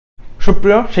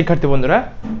সুপ্রিয় শিক্ষার্থী বন্ধুরা,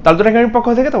 তালুকদার একাডেমির পক্ষ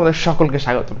থেকে তোমাদের সকলকে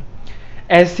স্বাগতম।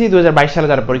 এসএসসি 2022 সালে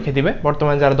যারা পরীক্ষা দিবে,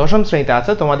 বর্তমানে যারা দশম শ্রেণীতে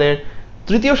আছে, তোমাদের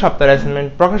তৃতীয় সপ্তাহের অ্যাসাইনমেন্ট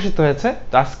প্রকাশিত হয়েছে।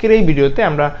 তো আজকের এই ভিডিওতে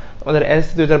আমরা তোমাদের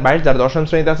এসএসসি 2022 যারা দশম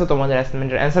শ্রেণীতে আছে তোমাদের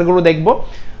অ্যাসাইনমেন্টের অ্যান্সারগুলো দেখব।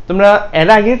 তোমরা এর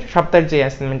আগের সপ্তাহের যে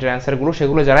অ্যাসাইনমেন্টের অ্যান্সারগুলো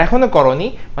সেগুলো যারা এখনো করোনি,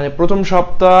 মানে প্রথম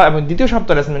সপ্তাহ এবং দ্বিতীয়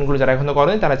সপ্তাহের অ্যাসাইনমেন্টগুলো যারা এখনো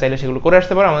করোনি, তারা চাইলে সেগুলো করে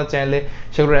আসতে পারো। আমাদের চ্যানেলে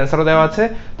সেগুলোর অ্যান্সারও দেওয়া আছে।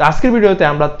 তো আজকের ভিডিওতে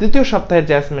আমরা তৃতীয় সপ্তাহের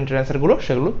যে অ্যাসাইনমেন্টের অ্যান্সারগুলো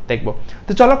সেগুলো দেখব।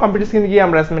 তো চলো কম্পিউটার স্ক্রিনে গিয়ে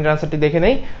আমরা অ্যাসাইনমেন্টের অ্যান্সারটি দেখে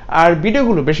নেই। আর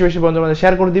ভিডিওগুলো বেশি বেশি বন্ধুদের মধ্যে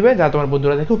শেয়ার করে দিবে, যাতে তোমার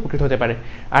বন্ধুরা দেখে উপকৃত হতে পারে।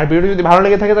 আর ভিডিওটি যদি ভালো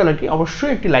লেগে থাকে তাহলে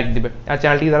অবশ্যই একটি লাইক দিবে, আর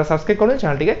চ্যানেলটিকে যারা সাবস্ক্রাইব করেন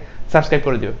চ্যানেলটিকে সাবস্ক্রাইব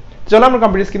করে দিবে। চলো আমরা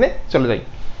কম্পিউটার স্ক্রিনে চলে যাই।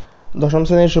 দশম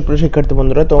শ্রেণীর সুপ্রিয় শিক্ষার্থী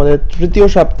বন্ধুরা, তোমাদের তৃতীয়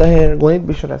সপ্তাহের গণিত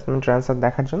বিষয়ের অ্যাসাইনমেন্টের অ্যান্সার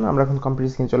দেখার জন্য আমরা এখন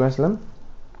কম্পিউটার স্ক্রিনে চলে আসলাম।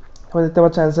 তোমরা দেখতে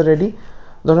পাচ্ছ অ্যান্সার রেডি।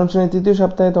 দশম শ্রেণীর তৃতীয়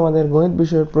সপ্তাহে তোমাদের গণিত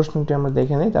বিষয়ের প্রশ্নটি আমরা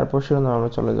দেখে নিই, তারপর শিরোনামে আমরা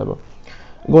চলে যাব।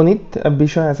 গণিত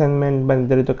বিষয় অ্যাসাইনমেন্ট বা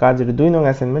নির্ধারিত কাজ, এটি 2 নং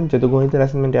অ্যাসাইনমেন্ট। যেহেতু গণিতের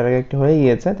অ্যাসাইনমেন্ট এর আগে একটি হয়ে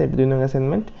গিয়েছে, তাই এটি 2 নং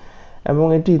অ্যাসাইনমেন্ট এবং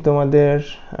এটি তোমাদের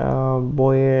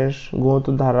বইয়ের গণিত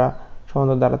ধারা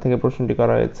সমান্তর ধারা থেকে প্রশ্নটি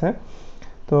করা হয়েছে।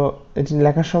 তো এটি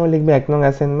লেখার সময় লিখবে 1 নং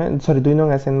অ্যাসাইনমেন্ট, 2 নং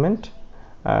অ্যাসাইনমেন্ট।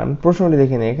 প্রশ্নটি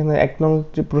দেখে নিই। এখানে 1 নং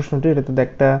যে প্রশ্নটি, এটাতে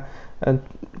একটা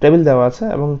টেবিল দেওয়া আছে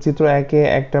এবং চিত্র 1-এ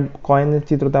একটা কয়েনের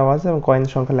চিত্র দেওয়া আছে এবং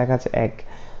কয়েনের সংখ্যা লেখা আছে 1।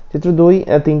 চিত্র 2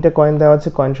 3টা কয়েন দেওয়া আছে,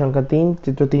 কয়েন সংখ্যা 3।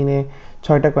 চিত্র 3-এ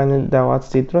 6টা কয়েন দেওয়া আছে,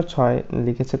 চিত্র 6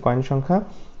 লিখেছে কয়েন সংখ্যা।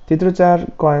 চিত্র 4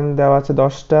 কয়েন দেওয়া আছে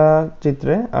 10টা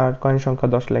চিত্রে, আর কয়েন সংখ্যা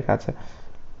 10 লেখা আছে।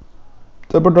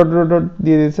 তারপর ডট ডট ডট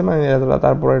দিয়ে দিয়েছে, মানে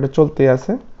তারপর এটা চলতেই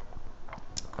আছে।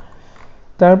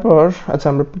 তারপর আচ্ছা,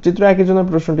 আমরা চিত্র 1-এর জন্য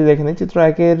প্রশ্নটি দেখে নিই। চিত্র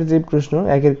 1-এর যে প্রশ্ন,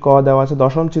 1-এর ক দেওয়া আছে,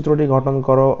 দশম চিত্রটি গঠন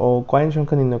করো ও কয়েন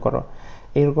সংখ্যা নির্ণয় করো।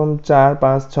 এরকম 4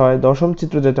 5 6 দশম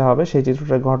চিত্র যেটা হবে সেই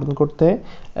চিত্রটা গঠন করতে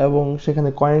এবং সেখানে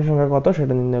কয়েন সংখ্যা কত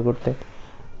সেটা নির্ণয় করতে।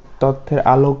 তথ্যের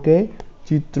আলোকে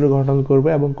চিত্র গঠন করবে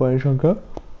এবং কয়েন সংখ্যা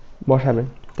বসাবে।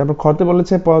 তারপর খতে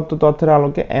বলেছে প্রদত্ত তথ্যের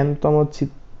আলোকে n-তম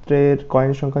চিত্রের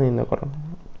কয়েন সংখ্যা নির্ণয় করো।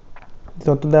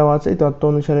 তথ্য দেওয়া আছে, এই তথ্য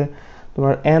অনুসারে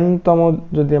তোমার n-তম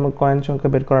যদি আমার কয়েন সংখ্যা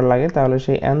বের করা লাগে, তাহলে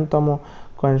সেই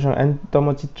n-তম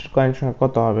চিত্রের কয়েন সংখ্যা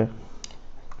কত হবে।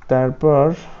 তারপর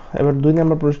এবার 2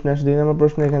 নম্বর প্রশ্ন আসে। 2 নম্বর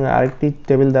প্রশ্ন, এখানে আরেকটি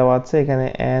টেবিল দেওয়া আছে। এখানে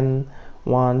n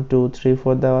 1 2 3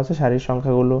 4 দেওয়া আছে। সারির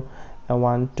সংখ্যাগুলো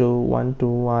 1 2 1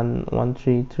 2 1 1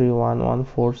 3 3 1 1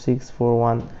 4 6 4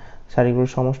 1।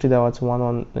 সারিগুলোর সমষ্টি দেওয়া আছে 1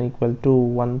 1 ইকুয়াল 2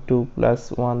 1 2 প্লাস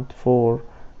 1 4,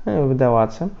 হ্যাঁ, এভাবে দেওয়া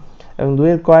আছে। এবং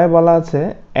 2-এর কয়ে বলা আছে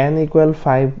n ইকুয়াল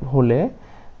 5 হলে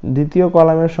দ্বিতীয়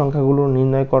কলামের সংখ্যাগুলো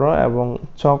নির্ণয় করো এবং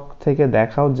ছক থেকে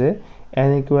দেখাও যে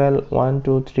n ইকুয়াল 1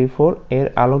 2 3 4 এর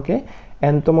আলোকে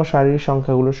n-তম সারির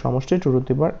সংখ্যাগুলোর সমষ্টি 2 টু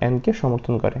দি পাওয়ার n কে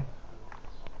সমর্থন করে।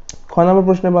 খ নম্বর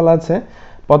প্রশ্নে বলা আছে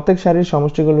প্রত্যেক সারির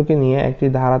সমষ্টিগুলোকে নিয়ে একটি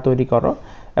ধারা তৈরি করো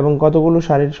এবং কতগুলো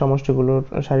সারির সমষ্টিগুলোর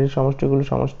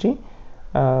সমষ্টি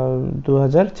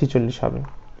 2046 হবে।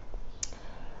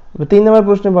 3 নম্বর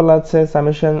প্রশ্নে বলা আছে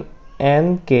সামেশন n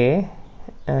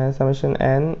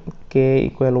k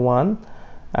ইকুয়াল 1,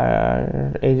 আর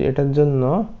এটার জন্য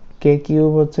k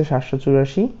কিউব হচ্ছে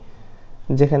 784,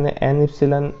 যেখানে n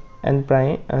epsilon n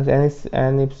prime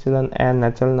n epsilon n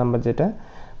natural number যেটা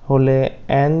হলে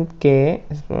n k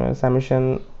summation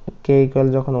k equal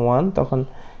যখন 1 তখন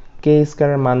k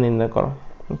স্কয়ারের মান নির্ণয় করো।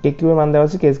 k কিউবের মান দেওয়া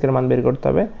আছে, k স্কয়ারের মান বের করতে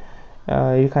হবে।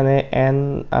 এখানে n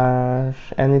আর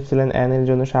n ইপসিলন n এর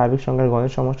জন্য স্বাভাবিক সংখ্যার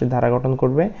গণের সমষ্টির ধারা গঠন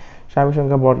করবে। স্বাভাবিক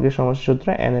সংখ্যা বর্গের সমষ্টি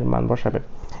সূত্রে n এর মান বসাবে।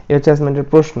 এই হচ্ছে অ্যাসাইনমেন্টের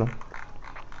প্রশ্ন।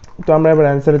 তো আমরা এবার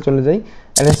অ্যান্সারে চলে যাই।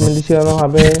 অ্যাসাইনমেন্টের শিরোনাম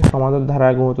হবে সমান্তর ধারা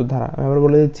গণিত ধারা। আমি আবার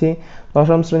বলে দিচ্ছি,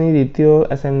 দশম শ্রেণীর দ্বিতীয়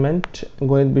অ্যাসাইনমেন্ট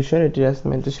গণিত বিষয়ের এটি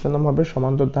অ্যাসাইনমেন্টের শিরোনাম হবে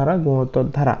সমান্তর ধারা গণিত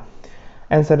ধারা।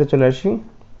 অ্যান্সারে চলে আসি।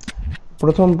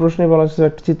 প্রথম প্রশ্নে বলা হচ্ছে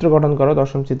একটা চিত্র গঠন করো,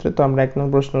 দশম চিত্রে। তো আমরা 1 নং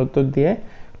প্রশ্নের উত্তর দিয়ে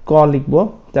ক লিখব।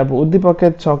 তারপর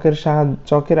উদ্দীপকের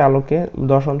চকের আলোকে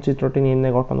দশম চিত্রটি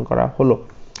নির্ণয় গঠন করা হলো।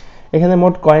 এখানে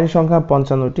মোট কয়েন সংখ্যা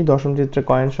 55টি। দশম চিত্রে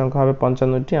কয়েন সংখ্যা হবে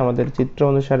 55টি। আমাদের চিত্র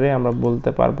অনুসারে আমরা বলতে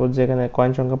পারবো যে এখানে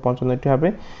কয়েন সংখ্যা 55টি হবে।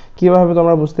 কিভাবে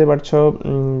তোমরা বুঝতে পারছো,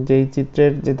 যে এই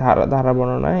চিত্রের যে ধারা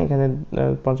বর্ণনা, এখানে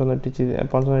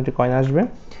 55টি কয়েন আসবে।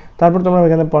 তারপর তোমরা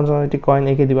এখানে 55টি কয়েন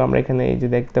এঁকে দিবে। আমরা এখানে এই যে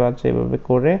দেখতে পাচ্ছ, এইভাবে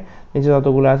করে নিচে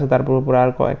যতগুলো আছে তারপর উপরে আর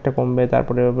একটা কমবে,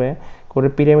 তারপরে এভাবে করে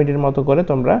পিরামিডের মতো করে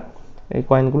তোমরা এই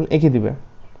কয়েনগুলো এঁকে দিবে।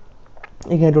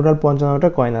 এখানে টোটাল 55টা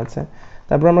কয়েন আছে।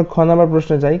 তারপর আমরা খ নম্বর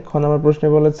প্রশ্নে যাই। খ নম্বর প্রশ্নে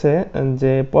বলেছে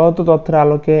যে প্রদত্ত তথ্যের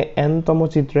আলোকে n-তম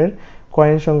চিত্রের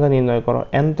কয়েন সংখ্যা নির্ণয় করো।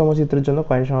 n-তম চিত্রের জন্য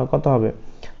কয়েন সংখ্যা কত হবে?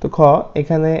 তো খ,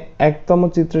 এখানে 1-তম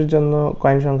চিত্রের জন্য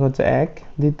কয়েন সংখ্যা হচ্ছে 1,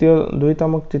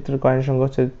 2-তম চিত্রের কয়েন সংখ্যা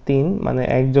হচ্ছে 3, মানে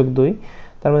 1 + 2।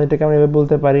 তার মানে এটাকে আমরা এভাবে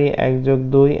বলতে পারি 1 +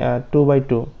 2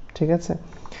 2/2, ঠিক আছে।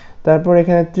 তারপর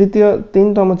এখানে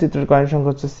তিনতম চিত্রের কয়েন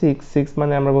সংখ্যা হচ্ছে 6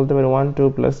 মানে আমরা বলতে পারি 1 2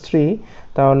 প্লাস 3,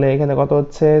 তাহলে এখানে কত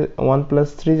হচ্ছে 1 প্লাস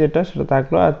 3 যেটা সেটা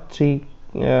থাকলো, আর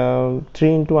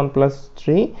 3 ইন্টু 1 প্লাস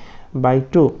 3 বাই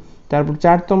 2। তারপর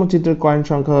চারতম চিত্রের কয়েন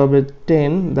সংখ্যা হবে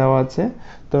 10 দেওয়া আছে,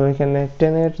 তো এখানে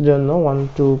 10 এর জন্য 1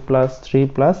 2 প্লাস 3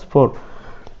 প্লাস 4,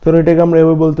 তো এটাকে আমরা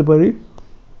এভাবে বলতে পারি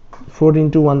 4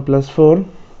 ইন্টু 1 প্লাস 4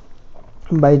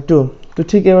 বাই 2। তো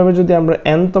ঠিক এভাবে যদি আমরা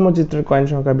n-তম চিত্রের কয়েন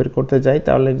সংখ্যা বের করতে যাই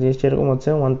তাহলে জিনিসটা এরকম হচ্ছে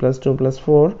 1 plus 2 plus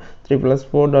 4 3 plus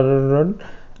 4 dot dot dot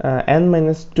n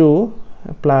minus 2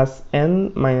 plus n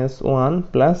minus 1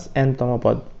 plus n-তম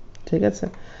পদ। ঠিক আছে,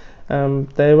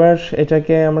 তো এবার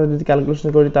এটাকে আমরা যদি ক্যালকুলেশন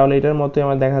করি তাহলে এটার মতোই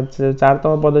আমার দেখা যাচ্ছে যে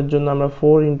 4তম পদের জন্য আমরা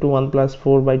 4 ইন্টু 1 প্লাস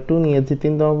 4 বাই 2 নিয়েছি,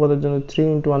 3তম পদের জন্য 3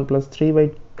 ইন্টু 1 প্লাস 3 বাই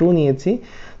 2 নিয়েছি,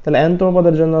 তাহলে n-তম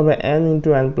পদের জন্য হবে n ইন্টু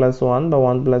n প্লাস 1 বা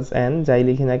 1 প্লাস n যাই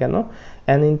লিখি না কেন,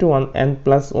 n into 1 n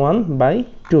plus 1 by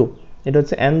 2। এটা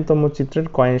হচ্ছে n-তম চিত্রের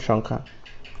কয়েন সংখ্যা।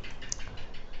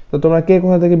 তো তোমরা কে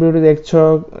কোথা থেকে ভিডিওটি দেখছো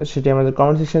সেটি আমাদের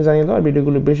কমেন্ট সেকশনে জানিয়ে দাও, আর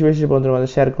ভিডিওগুলো বেশি বেশি বন্ধুদের মাঝে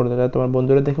শেয়ার করে দাও যাতে তোমার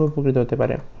বন্ধুরা দেখে উপকৃত হতে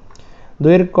পারে।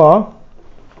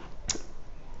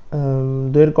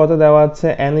 দুইয়ের কতে দেওয়া আছে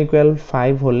n ইকুয়াল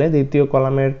 5 হলে দ্বিতীয়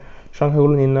কলামের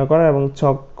সংখ্যাগুলো নির্ণয় করা এবং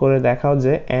ছক করে দেখাও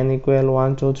যে n ইকুয়াল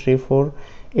 1 2 3 4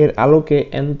 এর আলোকে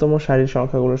n-তম সারির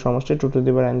সংখ্যাগুলোর সমষ্টি 2 টু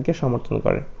দি পাওয়ার n কে সমর্থন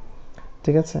করে।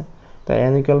 ঠিক আছে, তাই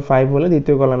n ইকুয়াল 5 হলে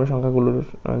দ্বিতীয় কলামের সংখ্যাগুলোর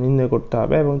নির্ণয় করতে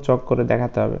হবে এবং ছক করে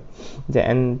দেখাতে হবে যে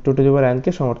n 2 to the power n কে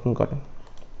সমর্থন করে।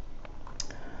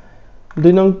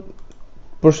 2 নং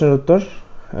প্রশ্নের উত্তর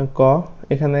ক,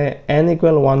 এখানে n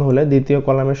ইকুয়াল 1 হলে দ্বিতীয়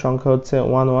কলামের সংখ্যা হচ্ছে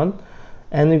 1 1,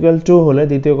 n ইকুয়াল 2 হলে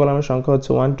দ্বিতীয় কলামের সংখ্যা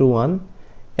হচ্ছে 1 2 1,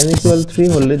 n ইকুয়াল 3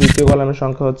 হলে দ্বিতীয় কলামের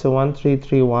সংখ্যা হচ্ছে 1 3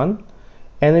 3 1,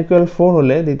 n ইকুয়াল 4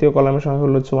 হলে দ্বিতীয় কলামের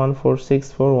সংখ্যাগুলো হচ্ছে 1 4 6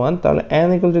 4 1। তাহলে n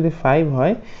ইকুয়াল যদি 5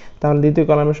 হয় তাহলে দ্বিতীয়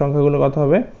কলামের সংখ্যাগুলো কত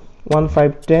হবে 1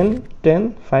 5 10 10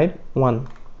 5 1।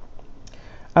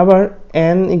 আবার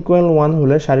n ইকুয়াল 1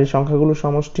 হলে সারির সংখ্যাগুলোর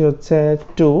সমষ্টি হচ্ছে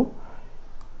 2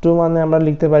 2 মানে আমরা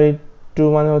লিখতে পারি 2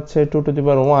 মানে হচ্ছে 2 টু দি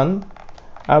পাওয়ার 1।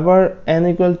 আবার n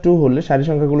ইকুয়াল 2 হলে সারি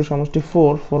সংখ্যাগুলোর সমষ্টি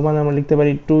 4 4 মানে আমরা লিখতে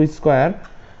পারি 2 স্কয়ার।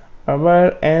 আবার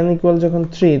n ইকুয়াল যখন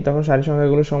 3 তখন সারি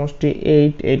সংখ্যাগুলোর সমষ্টি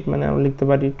 8 8 মানে আমরা লিখতে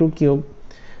পারি 2 কিউব।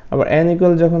 আবার n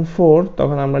ইকুয়াল যখন 4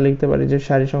 তখন আমরা লিখতে পারি যে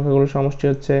সারি সংখ্যাগুলোর সমষ্টি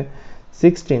হচ্ছে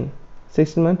 16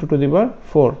 16 মানে 2 টু দি পাওয়ার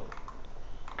 4।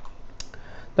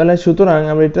 তাহলে সুতরাং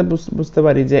আমরা এটা বুঝতে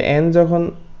পারি যে n যখন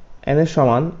n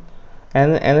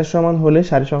এর সমান হলে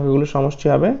সারি সংখ্যাগুলোর সমষ্টি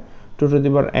হবে 2 টু দি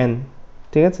পাওয়ার n।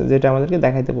 ঠিক আছে, যেটা আমাদেরকে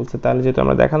দেখাইতে বলছে, তাহলে যেটা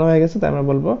আমরা দেখানো হয়ে গেছে তাই আমরা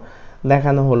বলবো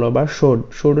দেখানো হলো বা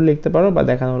শোডও লিখতে পারো বা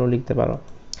দেখানো হলো লিখতে পারো।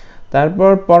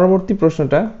 তারপর পরবর্তী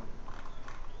প্রশ্নটা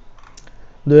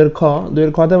 2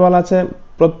 খতে বলা আছে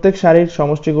প্রত্যেক সারির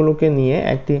সমষ্টিগুলোকে নিয়ে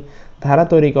একটি ধারা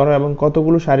তৈরি করো এবং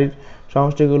কতগুলো সারির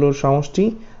সমষ্টিগুলোর সমষ্টি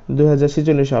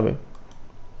 2046 হবে।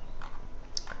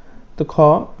 তো খ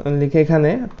লিখে এখানে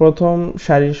প্রথম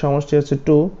সারির সমষ্টি হচ্ছে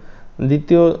 2,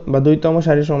 দ্বিতীয় বা 2তম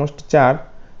সারির সমষ্টি 4,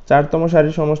 4তম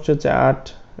সারির সমষ্টি হচ্ছে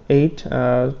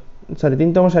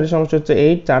 3তম সারির সমষ্টি হচ্ছে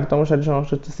 8, 4তম সারির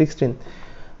সমষ্টি হচ্ছে 16।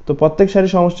 তো প্রত্যেক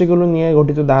সারির সমষ্টিগুলো নিয়ে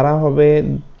গঠিত ধারা হবে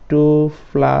 2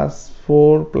 plus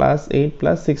 4 plus 8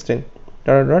 plus 16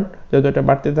 dot dot, যেহেতু এটা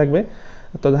বাড়তে থাকবে।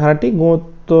 তো ধারাটি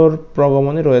গুণোত্তর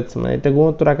প্রগমনে রয়েছে, মানে এটা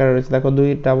গুণোত্তর আকারে রয়েছে। দেখো 2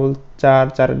 ডাবল 4,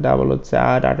 4 এর ডাবল হচ্ছে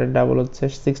 8, 8 এর ডাবল হচ্ছে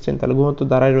 16, তাহলে গুণোত্তর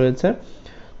ধারায় রয়েছে।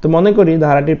 তো মনে করি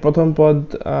ধারাটির প্রথম পদ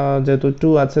যেহেতু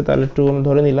 2 আছে তাহলে 2 আমি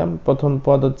ধরে নিলাম। প্রথম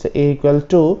পদ হচ্ছে a ইকুয়াল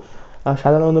 2,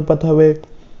 সাধারণ অনুপাত হবে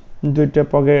দুইটা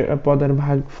পদের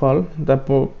ভাগফল,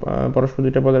 তারপর পরস্পর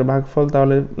দুইটা পদের ভাগফল।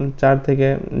 তাহলে 4 থেকে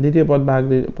দ্বিতীয় পদ ভাগ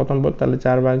প্রথম পদ, তাহলে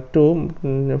 4 ভাগ 2,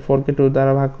 4 কে 2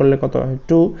 দ্বারা ভাগ করলে কত হয়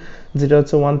 2, যেটা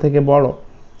হচ্ছে 1 থেকে বড়।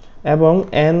 এবং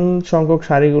n সংখ্যক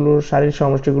সারির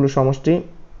সমষ্টিগুলোর সমষ্টি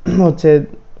হচ্ছে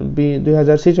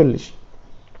 2046।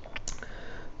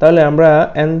 তাহলে আমরা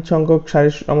n সংখ্যক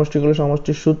সারির সমষ্টিগুলোর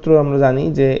সমষ্টির সূত্র আমরা জানি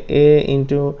যে a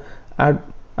into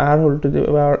r whole to the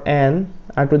power n,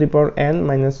 r to the power n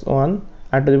minus 1,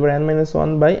 r to the power n minus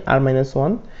 1 by r minus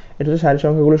 1। এটা হচ্ছে সারি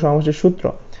সংখ্যাগুলোর সমষ্টির সূত্র।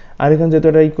 আর এখানে যেহেতু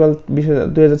এটা ইকুয়াল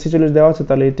 2046 দেওয়া আছে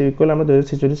তাহলে এটা ইকুয়াল আমরা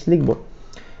 2046 লিখব।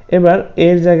 এবার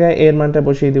এর জায়গায় এর মানটা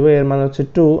বসিয়ে দিব, এর মান হচ্ছে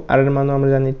 2, আর এর মানও আমরা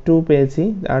জানি 2 পেয়েছি,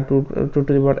 আর 2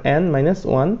 to the power n minus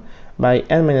 1 by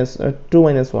n minus 2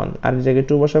 minus 1, আর এর জায়গায়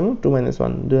 2 বসাবো, 2 মাইনাস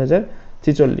 1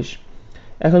 2046।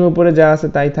 এখন উপরে যা আছে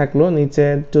তাই থাকলো, নিচে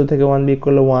 2 থেকে 1 বিয়োগ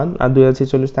করলে 1, আর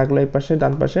 2046 থাকলো এই পাশে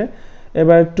ডান পাশে।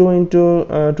 এবার 2 into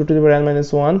 2 to the power n minus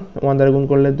 1 দ্বারা গুণ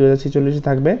করলে 2046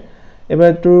 থাকবে।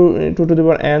 এবার 2 to the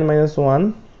power n minus 1,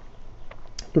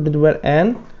 2 to the power n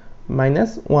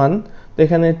minus 1। তো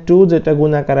এখানে 2 যেটা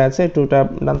গুণ আকারে আছে 2টা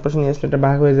ডান পাশে নিয়ে আসলে এটা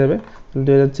ভাগ হয়ে যাবে,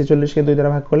 2046 কে 2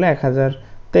 দ্বারা ভাগ করলে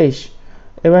 1023।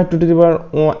 এবার 2 টু দি পাওয়ার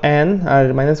n আর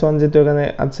 -1 যেহেতু এখানে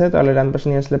আছে তাহলে ডান পাশে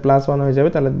নিয়ে আসলে +1 হয়ে যাবে,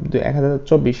 তাহলে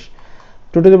 1024।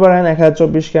 2 টু দি পাওয়ার n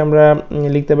 1024 কে আমরা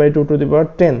লিখতে পারি 2 to the power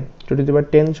 10। 2 to the পাওয়ার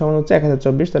 10 সমান হচ্ছে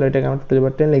 1024, তাহলে এটাকে আমরা 2 টু দি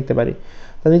পাওয়ার 10 লিখতে পারি।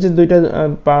 তো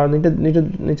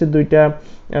নিচের দুইটা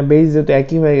বেস যেহেতু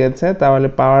একই হয়ে গেছে তাহলে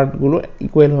পাওয়ারগুলো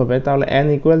ইকুয়াল হবে, তাহলে n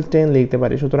ইকুয়াল 10 লিখতে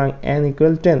পারি। সুতরাং n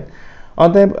ইকুয়াল 10।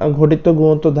 অতএব ঘটিত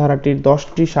গুণিত ধারাটির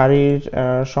 10টি সারির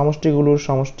সমষ্টিগুলোর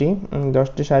সমষ্টি,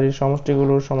 10টি সারির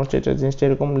সমষ্টিগুলোর সমষ্টি, এটা জিনিসটা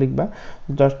এরকম লিখবা,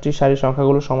 10টি সারির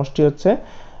সংখ্যাগুলোর সমষ্টি হচ্ছে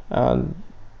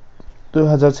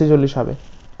 2046 হবে।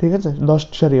 ঠিক আছে,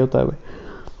 10টি সারি হতে হবে।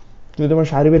 যদি তোমার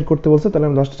সারি বের করতে বলছো তাহলে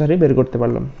আমি 10টা সারি বের করতে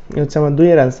পারলাম। এই হচ্ছে আমার 2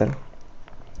 এর অ্যান্সার।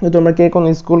 তোমরা কে কোন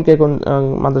স্কুল, কে কোন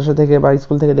মাদ্রাসা থেকে বা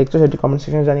স্কুল থেকে দেখছো সেটি কমেন্ট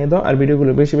সেকশনে জানিয়ে দাও, আর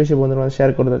ভিডিওগুলো বেশি বেশি বন্ধুদের মধ্যে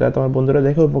শেয়ার করে দাও যাতে তোমার বন্ধুরা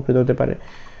দেখে উপকৃত হতে পারে।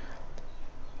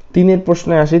 3 এর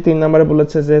প্রশ্নে আসি। 3 নম্বরে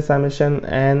বলেছে যে সামেশন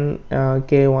n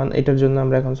k1, এটার জন্য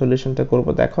আমরা এখন সলিউশনটা করব।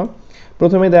 দেখো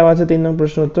প্রথমে দেওয়া আছে 3 নং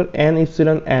প্রশ্ন উত্তর n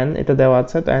ইপসিলন n, এটা দেওয়া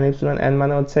আছে। তো n ইপসিলন n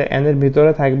মানে হচ্ছে n এর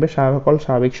ভিতরে থাকবে সকল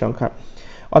স্বাভাবিক সংখ্যা।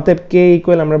 অতএব k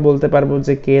ইকুয়াল আমরা বলতে পারবো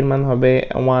যে k এর মান হবে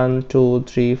 1 2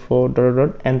 3 4 ডট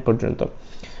ডট n পর্যন্ত।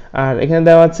 আর এখানে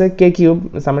দেওয়া আছে k cube,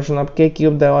 summation of k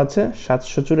cube দেওয়া আছে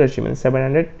 784 মানে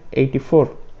 784।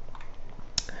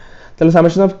 তাহলে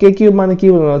সামেশন অফ k কিউব মানে কি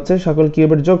বোঝানো হচ্ছে? সকল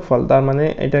কিউবের যোগফল। তার মানে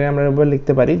এটাকে আমরা এভাবে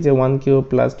লিখতে পারি যে 1 cube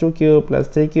plus 2 cube plus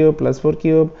 3 cube plus 4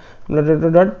 cube dot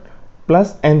dot dot plus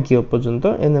n cube পর্যন্ত,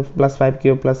 n plus 5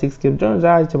 cube plus 6 cube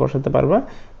যা ইচ্ছে বসাতে পারবা,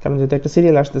 কারণ যেহেতু একটা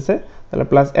সিরিয়াল আসতেছে তাহলে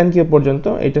প্লাস n কিউব পর্যন্ত।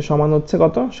 এটা সমান হচ্ছে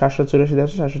কত?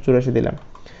 784 দিলাম।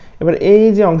 এবার এই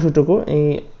যে অংশটুকু, এই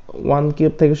 1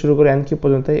 কিউব থেকে শুরু করে n কিউব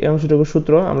পর্যন্ত, এই অংশটুকুর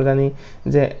সূত্র আমরা জানি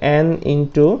যে n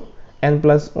into n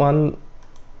plus 1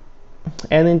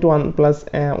 n into 1 plus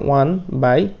 1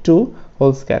 by 2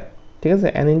 whole square। ঠিক আছে,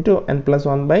 n into n plus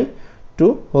 1 by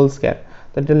 2 whole square।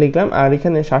 তো এটা লিখলাম। আর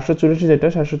এখানে 784 যেটা,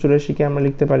 784 কে আমরা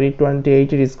লিখতে পারি 28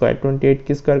 এর স্কয়ার। 28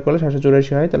 কে স্কয়ার করলে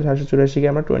 784 হয়, তাহলে 784 কে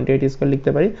আমরা 28 স্কয়ার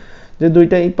লিখতে পারি। যে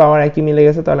দুইটাই পাওয়ার একই মিলে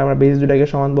গেছে তাহলে আমরা বেস দুটাকে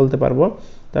সমান বলতে পারবো।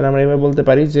 তাহলে আমরা এভাবে বলতে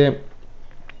পারি যে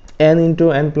n into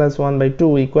n plus 1 by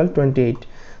 2 equal 28।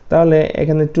 তাহলে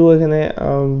এখানে 2 এখানে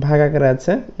ভাগ আকারে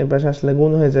আছে, এর পাশে আসলে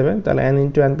গুণ হয়ে যাবে, তাহলে n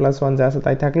into n plus 1 যা আছে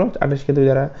তাই থাকলো। 28 কে 2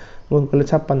 দ্বারা গুণ করলে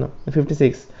 56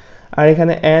 56। আর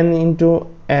এখানে n into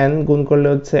n গুণ করলে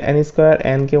হচ্ছে n স্কয়ার,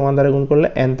 n কে 1 দ্বারা গুণ করলে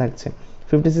n থাকছে।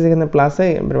 56 এখানে প্লাসে,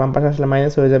 বাম পাশে আসলে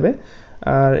মাইনাস হয়ে যাবে।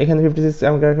 আর এখানে 56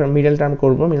 আমরা মিডল টার্ম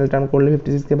করব। মিডল টার্ম করলে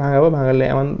 56 কে ভাগাবো, ভাগালে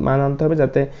এমন মান আনতে হবে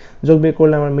যাতে যোগ বিয়োগ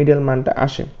করলে আমার মিডল মানটা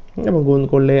আসে, এবং গুণ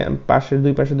করলে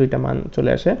দুই পাশে দুইটা মান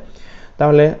চলে আসে।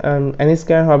 তাহলে n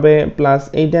স্কয়ার হবে প্লাস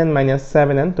 8n মাইনাস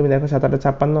 7n। তুমি দেখো 7 8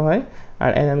 56 হয়,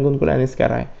 আর n গুণ করলে n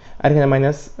স্কয়ার হয়, আর এখানে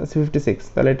মাইনাস 56।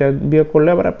 তাহলে এটা বিয়োগ করলে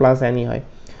আবার প্লাস nই হয়।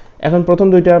 এখন প্রথম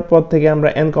দুইটা পদ থেকে আমরা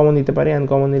n কমন নিতে পারি। n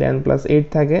কমন নিলে n প্লাস 8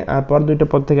 থাকে, আর পর দুইটা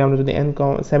পদ থেকে আমরা যদি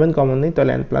 7 কমন নিই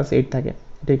তাহলে n প্লাস 8 থাকে,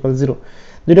 এটা ইকুয়াল 0।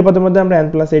 দুইটা পদের মধ্যে আমরা n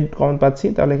প্লাস 8 কমন পাচ্ছি,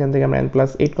 তাহলে এখান থেকে আমরা n প্লাস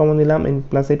 8 কমন নিলাম। n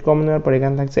প্লাস 8 কমন নেওয়ার পর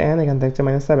এখানে থাকছে n, এখানে থাকছে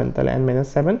মাইনাস 7, তাহলে n মাইনাস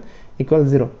 7 ইকুয়াল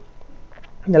 0।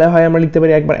 তাহলে হয় আমরা লিখতে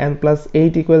পারি একবার n প্লাস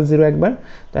 8 ইকুয়াল 0 একবার।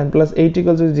 তো n প্লাস 8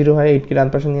 ইকুয়াল যদি 0 হয়, 8 কে ডান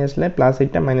পাশে নিয়ে আসলে প্লাস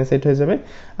 8টা মাইনাস 8 হয়ে যাবে।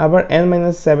 আবার n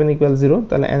মাইনাস 7 ইকুয়াল 0,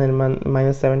 তাহলে n এর মান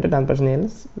মাইনাস 7টা ডান পাশে নিয়ে এলে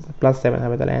প্লাস 7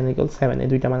 হবে, তাহলে n ইকুয়াল 7। এই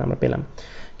দুইটা মান আমরা পেলাম।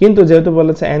 কিন্তু যেহেতু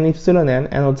বলেছে n ইপসিলন n,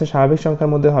 n হচ্ছে স্বাভাবিক সংখ্যার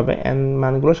মধ্যে হবে, n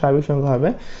মানগুলো স্বাভাবিক সংখ্যা হবে,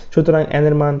 সুতরাং n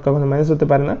এর মান কখনো মাইনাস হতে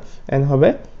পারে না, n হবে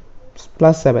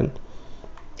প্লাস 7।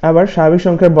 আবার স্বাভাবিক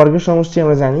সংখ্যার বর্গের সমষ্টি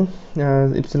আমরা জানি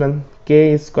epsilon k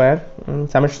square,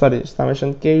 summation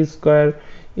k square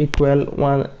equal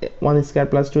 1 square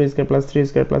plus 2 square plus 3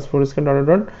 square plus 4 square dot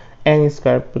dot n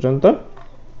square পর্যন্ত।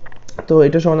 তো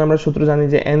এটা সমান আমরা সূত্র জানি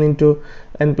যে n into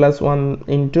n plus 1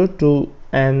 into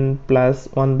 2n plus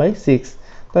 1 by 6।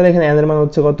 তাহলে এখানে n এর মান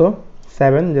হচ্ছে কত?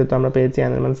 7, যেহেতু আমরা পেয়েছি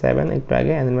n এর মান 7 একটু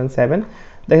আগে, n এর মান 7।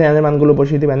 দেখেন n এর মানগুলো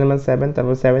বসিয়ে দিই, n এর মান 7,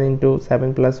 তারপর 7 into 7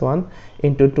 plus 1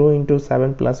 into 2 into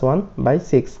 7 plus 1 by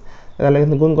 6। তাহলে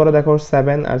এখানে গুণ করে দেখো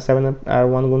 7 আর 7 আর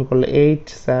 1 গুণ করলে 8,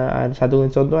 আর 7 গুণ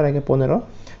 14 আর 1 15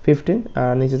 15,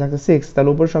 আর নিচে থাকছে 6। তাহলে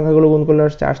উপর সংখ্যাগুলো গুণ করলে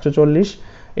হচ্ছে 840,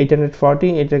 840,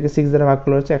 এটাকে 6 দ্বারা ভাগ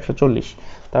করলে হচ্ছে 140।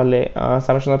 তাহলে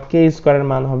সামেশন অফ k স্কয়ারের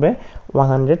মান হবে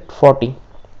 140।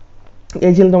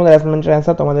 এই ছিল তোমাদের অ্যাসাইনমেন্টের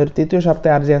অ্যান্সার। তোমাদের তৃতীয়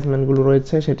সপ্তাহে আর যে অ্যাসাইনমেন্টগুলো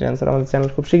রয়েছে সেটার অ্যান্সার আমাদের চ্যানেল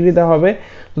খুব শীঘ্রই দেওয়া হবে।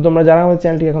 তো তোমরা যারা আমাদের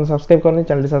চ্যানেলটি এখন সাবস্ক্রাইব করনি,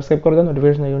 চ্যানেলটি সাবস্ক্রাইব করে দাও,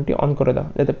 নোটিফিকেশন আইকনটি অন করে দাও,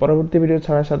 যাতে পরবর্তী ভিডিও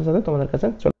ছাড়ার সাথে সাথে তোমাদের কাছে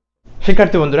চলে।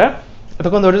 শিক্ষার্থী বন্ধুরা,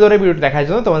 এতক্ষণ ধৈর্য ধরে ভিডিওটি দেখার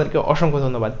জন্য তোমাদেরকে অসংখ্য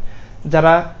ধন্যবাদ।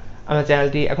 যারা আমার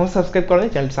চ্যানেলটি এখন সাবস্ক্রাইব করো,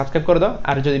 চ্যানেলটি সাবস্ক্রাইব করে দাও।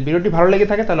 আর যদি ভিডিওটি ভালো লেগে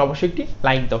থাকে তাহলে অবশ্যই একটি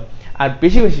লাইক দাও, আর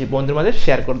বেশি বেশি বন্ধুদের মাঝে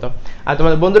শেয়ার করে দাও। আর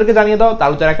তোমাদের বন্ধুদেরকে জানিয়ে দাও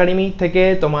তালুকদার একাডেমি থেকে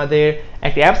তোমাদের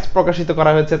একটি অ্যাপস প্রকাশিত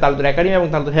করা হয়েছে, তালুকদার একাডেমি এবং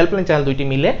তালুকদার হেল্পলাইন চ্যানেল দুইটি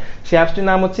মিলে। সেই অ্যাপসটির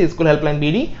নাম হচ্ছে স্কুল হেল্পলাইন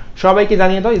বিডি। সবাইকে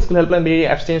জানিয়ে দাও স্কুল হেল্পলাইন বিডি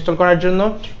অ্যাপসটি ইনস্টল করার জন্য,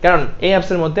 কারণ এই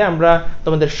অ্যাপসের মধ্যে আমরা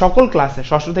তোমাদের সকল ক্লাসে,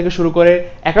 ষষ্ঠ থেকে শুরু করে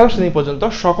একাদশ শ্রেণী পর্যন্ত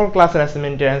সকল ক্লাসের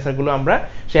অ্যাসাইনমেন্টের অ্যান্সারগুলো আমরা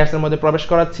সেই অ্যাপসের মধ্যে প্রবেশ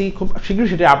করাচ্ছি। খুব শীঘ্রই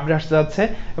সেটা আপডেট আসতে যাচ্ছে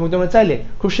এবং তোমরা চাইলে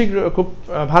খুব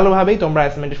ভালোভাবেই তোমরা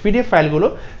অ্যাসাইনমেন্টের পিডিএফ ফাইলগুলো,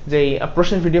 যেই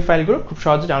প্রশ্নের পিডিএফ ফাইলগুলো খুব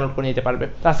সহজে ডাউনলোড করে নিতে পারবে।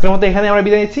 তো আজকের মতো এখানে আমরা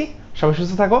বিদায় নিচ্ছি। সবাই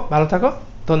সুস্থ থাকো, ভালো থাকো,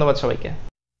 ধন্যবাদ সবাইকে।